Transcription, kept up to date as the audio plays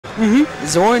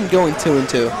Zorn going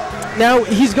 2-2. Now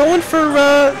he's going for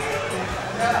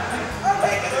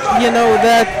you know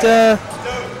that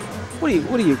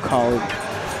what do you call it?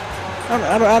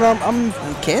 I'm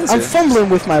Cancer. I'm fumbling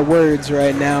with my words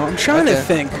right now. I'm trying to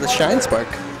think. The Shine Spark.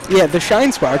 Yeah, the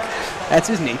Shine Spark. That's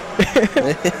his name.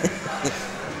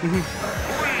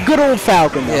 Good old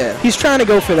Falcon, though. Yeah. He's trying to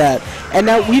go for that. And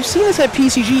now we've seen this at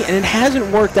PCG, and it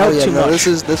hasn't worked out too much.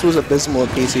 This was abysmal at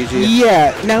PCG.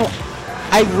 Yeah. Now,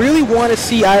 I really want to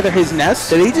see either his Nest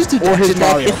Did he just do or his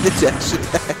Mario. The dash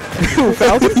attack? Who,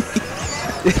 Falcon?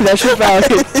 That's your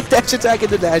Falcon. Dash attack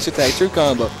and the dash attack. True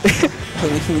combo.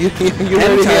 you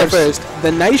heard it here first.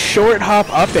 The nice short hop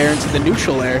up air into the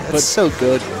neutral air. That's so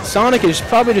good. Sonic is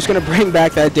probably just going to bring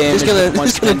back that damage.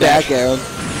 Just gonna back air him.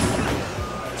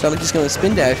 Sonic just going to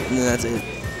spin dash, and then that's it.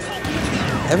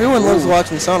 Everyone loves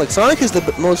watching Sonic. Sonic is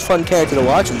the most fun character to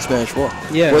watch in Smash 4.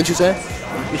 Yeah. What'd you say?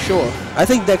 Sure. I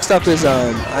think next up is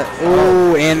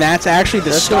oh, and that's actually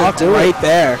the stock right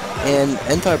there. And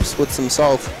NTarps with some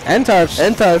salt.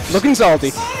 NTarps. Looking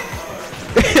salty.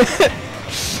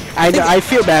 I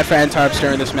feel bad for NTarps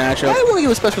during this matchup. I want to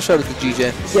give a special shout out to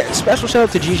GJ. Yeah, special shout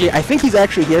out to GJ. I think he's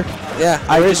actually here. Yeah,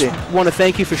 I just want to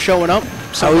thank you for showing up.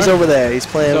 Oh, he's over there. He's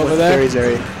playing with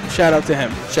Zeri. Shout out to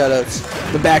him. Shout outs.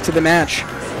 But back to the match.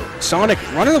 Sonic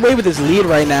running away with his lead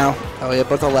right now. Oh yeah,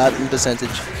 both a lot in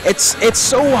percentage. It's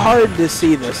so hard to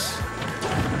see this.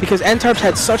 Because NTarps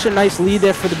had such a nice lead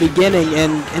there for the beginning,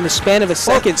 and in the span of a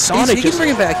second, Sonic he can bring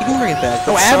it back. He can bring it back.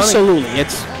 Oh, absolutely.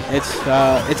 It's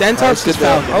NTarps to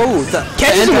Falcon. Oh,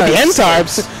 catches him with the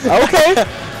NTarps. Okay.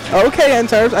 Okay,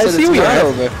 NTarps. I see what you're at.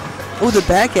 Oh, the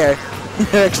back air.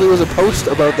 There actually was a post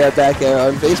about that back air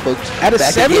on Facebook. At a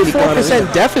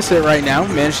 74% deficit right now.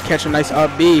 Managed to catch a nice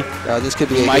up B. This could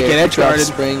be a might get edge guarded.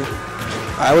 Spring.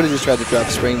 I would have just tried to drop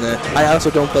spring there. I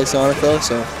also don't play Sonic though,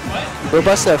 so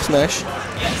robust F smash.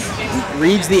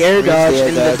 Reads the air dodge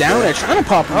and the down air, trying to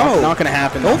pop him up. Not going to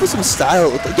happen. Going for some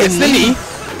style. Gets the knee.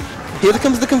 Here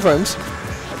comes the confirms.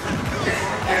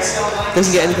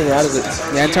 Doesn't get anything out of it.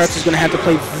 Yeah, NTarps is going to have to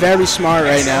play very smart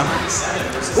right now.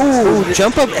 Ooh,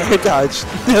 jump up air dodge.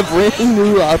 A brand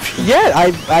new option. Yeah,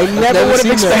 I never would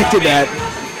have expected that.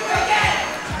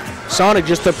 Sonic,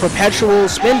 just a perpetual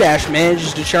spin dash,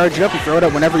 manages to charge it up and throw it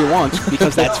up whenever he wants,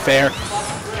 because that's fair.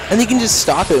 And he can just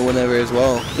stop it whenever as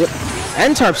well. Yep.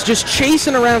 NTarps just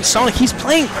chasing around Sonic. He's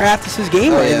playing Craftis'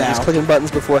 game right now. He's clicking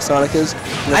buttons before Sonic is.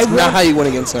 That's not how you win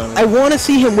against Sonic. I want to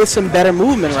see him with some better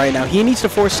movement right now. He needs to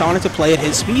force Sonic to play at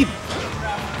his speed.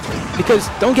 Because,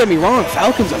 don't get me wrong,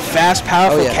 Falcon's a fast,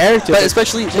 powerful character. But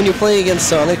especially when you're playing against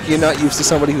Sonic, you're not used to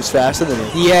somebody who's faster than him.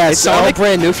 Yeah, it's all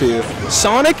brand new for you.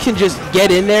 Sonic can just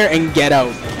get in there and get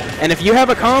out. And if you have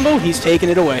a combo, he's taking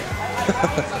it away.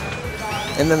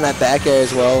 And then that back air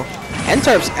as well.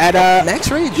 NTarps at max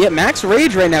rage. Yeah, max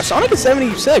rage right now. Sonic is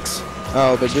 76.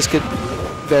 Oh, but this could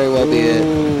very well be it.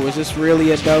 Ooh, is this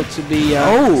really about to be...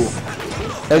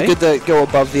 That was good to go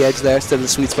above the edge there instead of the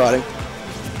sweet spotting.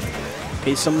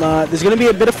 Okay, there's going to be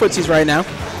a bit of footsies right now.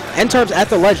 NTarps at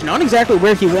the ledge, not exactly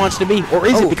where he wants to be, or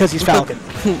is it because he's Falcon?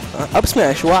 Up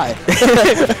smash, why?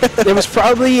 There was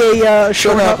probably a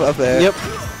short hop up there. Yep.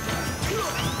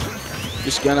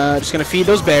 Just gonna feed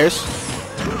those bears.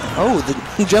 Oh,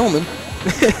 the gentleman.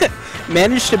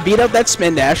 Managed to beat up that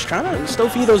spin dash, trying to still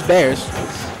feed those bears.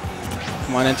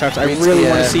 Come on, NTarps. I really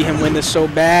want to see him win this so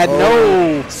bad.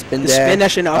 No! Spin the spin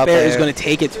dash and up air is going to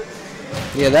take it.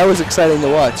 Yeah, that was exciting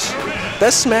to watch.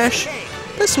 Best Smash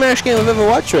game I've ever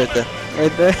watched right there.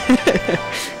 Right there.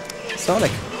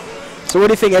 Sonic. So what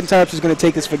do you think NTarps is going to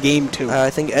take this for game 2? I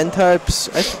think NTarps...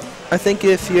 I think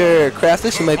if you're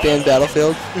Craftis, you might ban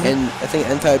Battlefield. And I think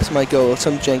NTarps might go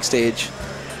some jank stage.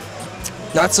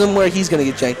 Not somewhere he's going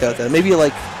to get janked out there. Maybe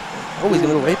like... Oh, he's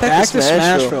going to go right back to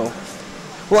Smashville.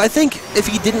 Well, I think if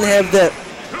he didn't have that...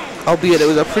 Albeit it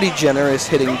was a pretty generous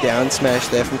hitting down smash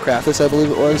there from Craftis, I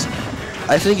believe it was.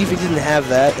 I think if he didn't have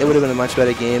that, it would have been a much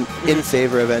better game in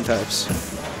favor of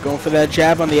NTarps. Going for that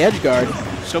jab on the edge guard.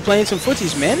 Still playing some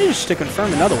footsies. Managed to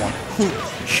confirm another one.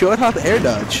 Short hop air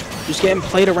dodge. Just getting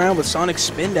played around with Sonic's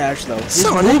spin dash, though.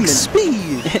 Sonic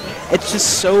speed! It's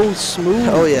just so smooth.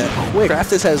 Oh, yeah. Quick.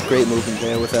 Craftis has great movement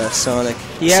there with Sonic.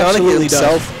 Sonic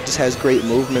himself just has great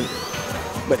movement.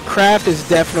 But Craft is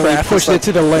definitely pushed it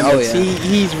to the limits. Oh, yeah.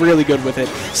 He's really good with it.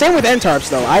 Same with NTarps,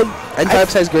 though.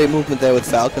 NTarps has great movement there with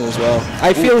Falcon as well.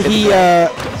 I feel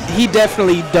he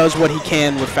definitely does what he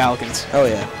can with Falcons. Oh,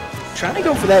 yeah. Trying to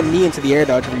go for that knee into the air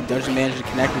dodge, but he doesn't manage to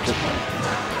connect with it.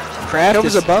 Craft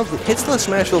is above, hits the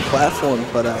Smashville platform,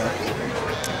 but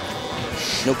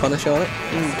no punish on it.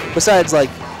 Besides, like,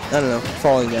 I don't know,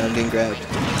 falling down, getting grabbed.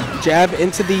 Jab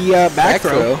into the back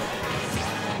throw.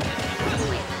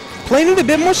 playing it a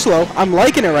bit more slow. I'm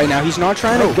liking it right now. He's not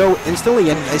trying to go instantly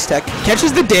in. Nice tech.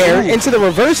 Catches the dare into the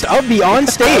reversed up beyond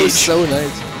stage. That was so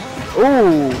nice.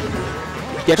 Ooh.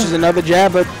 Catches another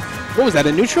jab, but what was that,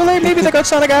 a neutral air maybe that got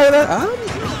Sonic out of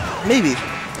that? Maybe.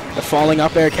 The falling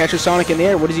up air catches Sonic in the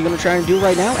air. What is he going to try and do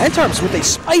right now? NTarps with a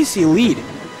spicy lead.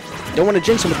 Don't want to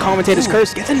jinx him with commentator's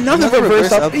curse. Gets another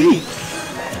reverse up B.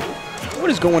 What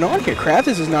is going on here?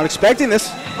 Craftis is not expecting this.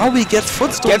 Oh, he gets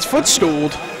footstooled. Gets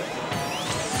footstooled.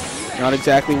 Not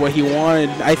exactly what he wanted.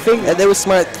 I think that was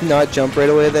smart to not jump right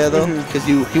away there though, because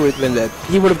he would have been dead.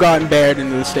 He would have gotten bared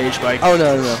into the stage spike. Oh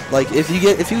no. Like if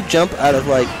you jump out of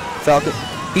like Falcon,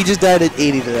 he just died at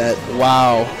 80 to that.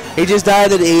 Wow. He just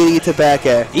died at 80 to back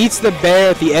air. Eats the bear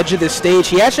at the edge of the stage.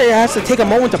 He actually has to take a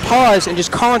moment to pause and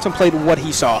just contemplate what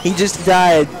he saw. He just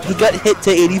died. He got hit to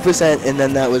 80% and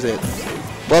then that was it.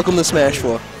 Welcome to Smash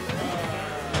 4.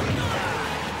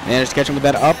 Managed to catch him with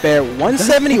that up air.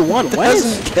 171.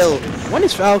 When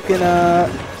is Falcon gonna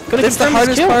That's the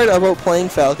hardest part about playing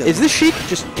Falcon. Is this Sheik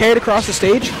just carried across the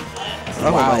stage?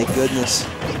 Oh my goodness.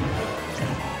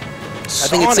 I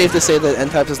think it's safe to say that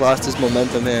NTarps has lost his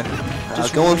momentum here.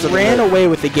 Just ran away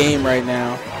with the game right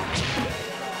now.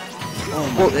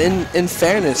 Well, in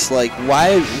fairness, like,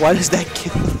 why does that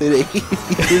kill at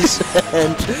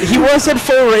 80%? He was at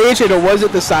full rage and it was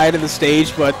at the side of the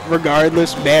stage, but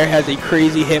regardless, Bear has a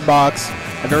crazy hitbox,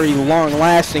 a very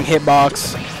long-lasting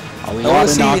hitbox, a lot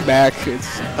of knockback.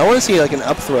 I want to see like an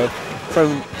up throw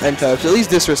from NTarps. At least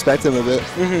disrespect him a bit.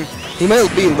 He might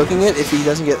be looking it if he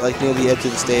doesn't get like near the edge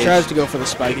of the stage. Tries to go for the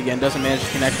spike again, doesn't manage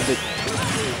to connect with it.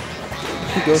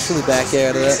 He goes for the back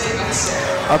air out of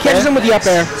that. Catches him with the up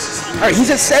air. Alright, he's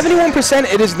at 71%.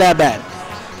 It is that bad.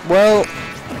 Well,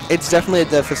 it's definitely a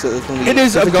deficit. It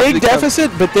is a big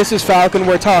deficit, but this is Falcon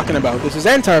we're talking about. This is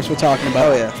NTarps we're talking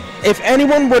about. Oh, yeah. If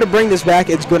anyone were to bring this back,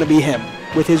 it's going to be him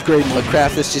with his great move.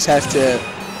 Craftis just has to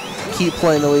keep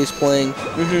playing the way he's playing.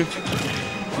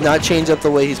 Not change up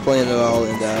the way he's playing at all.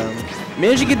 And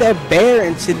managed to get that bear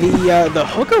into the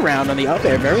hook around on the up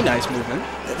air. Very nice movement.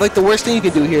 Like, the worst thing you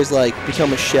could do here is, like,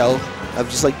 become a shell of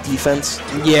just, like, defense.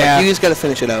 Yeah. Like, you just got to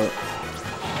finish it out.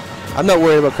 I'm not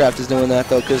worried about Craftis doing that,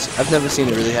 though, because I've never seen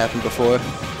it really happen before.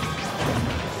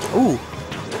 Ooh.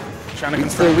 Trying to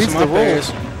confirm some up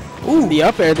airs. Ooh. The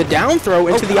up air, the down throw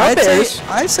into the up airs.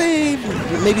 I'd say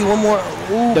maybe one more.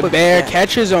 Ooh, the bear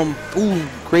catches him. Ooh,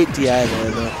 great DI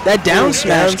there, though. That down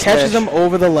smash catches him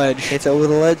over the ledge. Hits over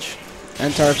the ledge.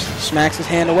 NTarps smacks his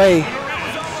hand away.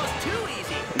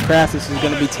 Craftis is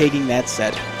going to be taking that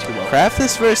set 2-0.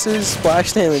 Craftis versus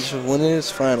Splash Damage Winners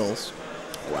Finals.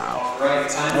 Wow.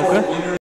 Okay.